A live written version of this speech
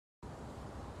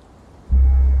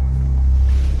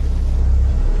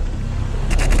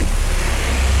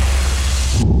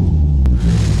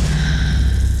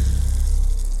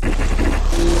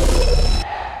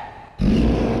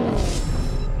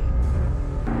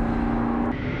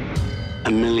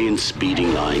A million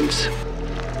speeding lines.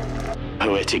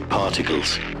 Poetic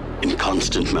particles in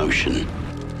constant motion.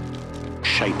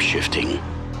 Shape-shifting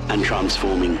and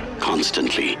transforming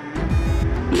constantly.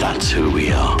 That's who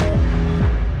we are.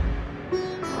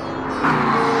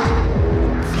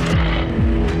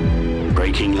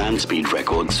 Breaking land speed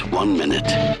records 1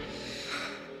 minute.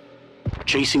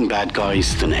 Chasing bad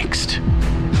guys the next.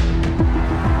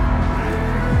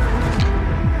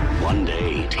 One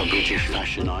day, a British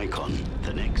fashion icon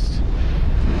the next.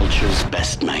 Culture's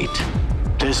best mate.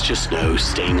 There's just no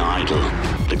staying idle.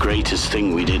 The greatest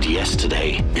thing we did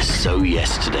yesterday is so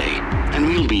yesterday, and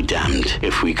we'll be damned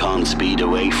if we can't speed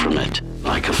away from it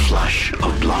like a flash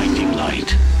of blinding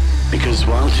light. Because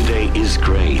while today is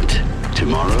great,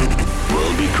 tomorrow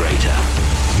will be greater.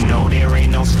 No, there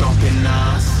ain't no stopping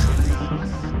us.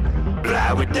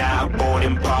 Fly without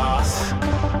boarding pass.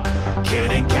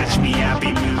 Couldn't catch me, I'll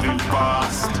be moving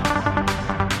fast.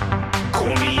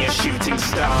 Call me a shooting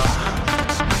star.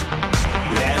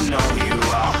 Let 'em know who you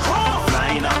are.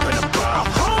 Flying up in a bar.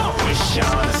 Wish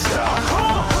on a star.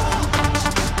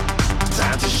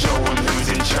 Time to show 'em who's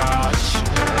in charge.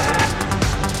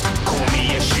 Call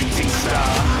me a shooting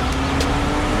star.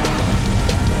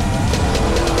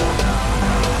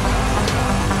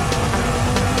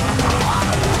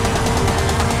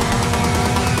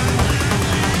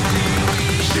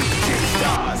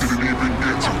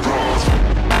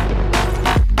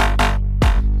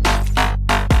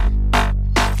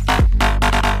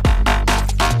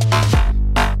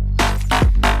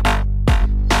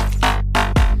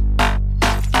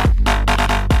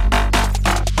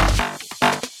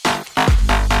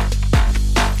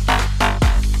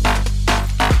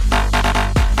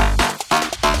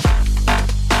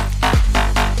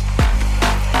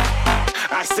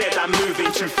 I said I'm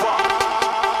moving too far.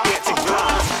 Get to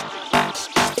glass.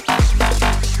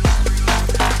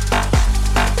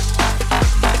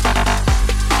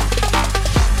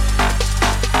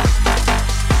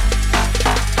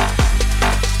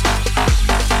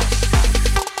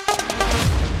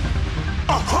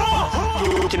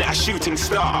 You're looking at a shooting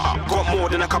star. Got more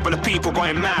than a couple of people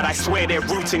going mad. I swear they're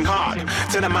rooting hard.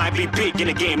 Tell them I be big in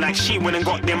the game like she went and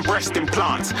got them breast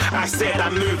implants. I said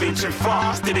I'm moving too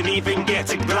fast. Didn't even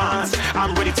get a glance.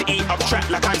 I'm ready to eat up track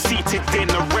like I'm seated in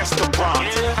a restaurant.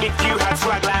 If you had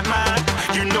swag like mine,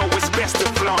 you know it's best to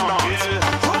flaunt.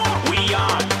 We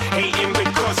aren't hating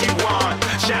because you aren't.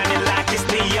 Shining like it's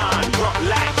neon. Rock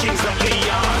like kings of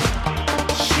Leon.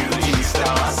 Shooting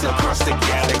stars across the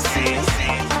galaxy.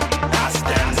 I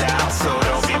stand out, so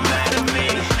don't be mad at me.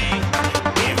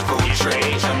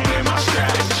 Infiltrate, I'm with my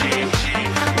strategy.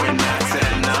 When I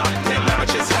turn up, then I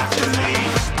just have to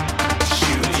leave.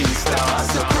 Shooting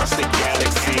stars across the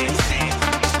galaxy.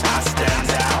 I stand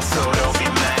out, so don't be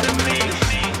mad at me.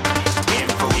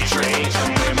 Infiltrate,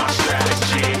 I'm with my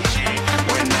strategy.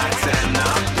 When I turn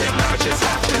up, then I just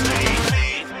have to leave.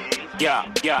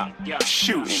 Yeah,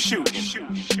 shooting.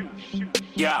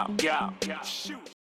 Yeah, shoot.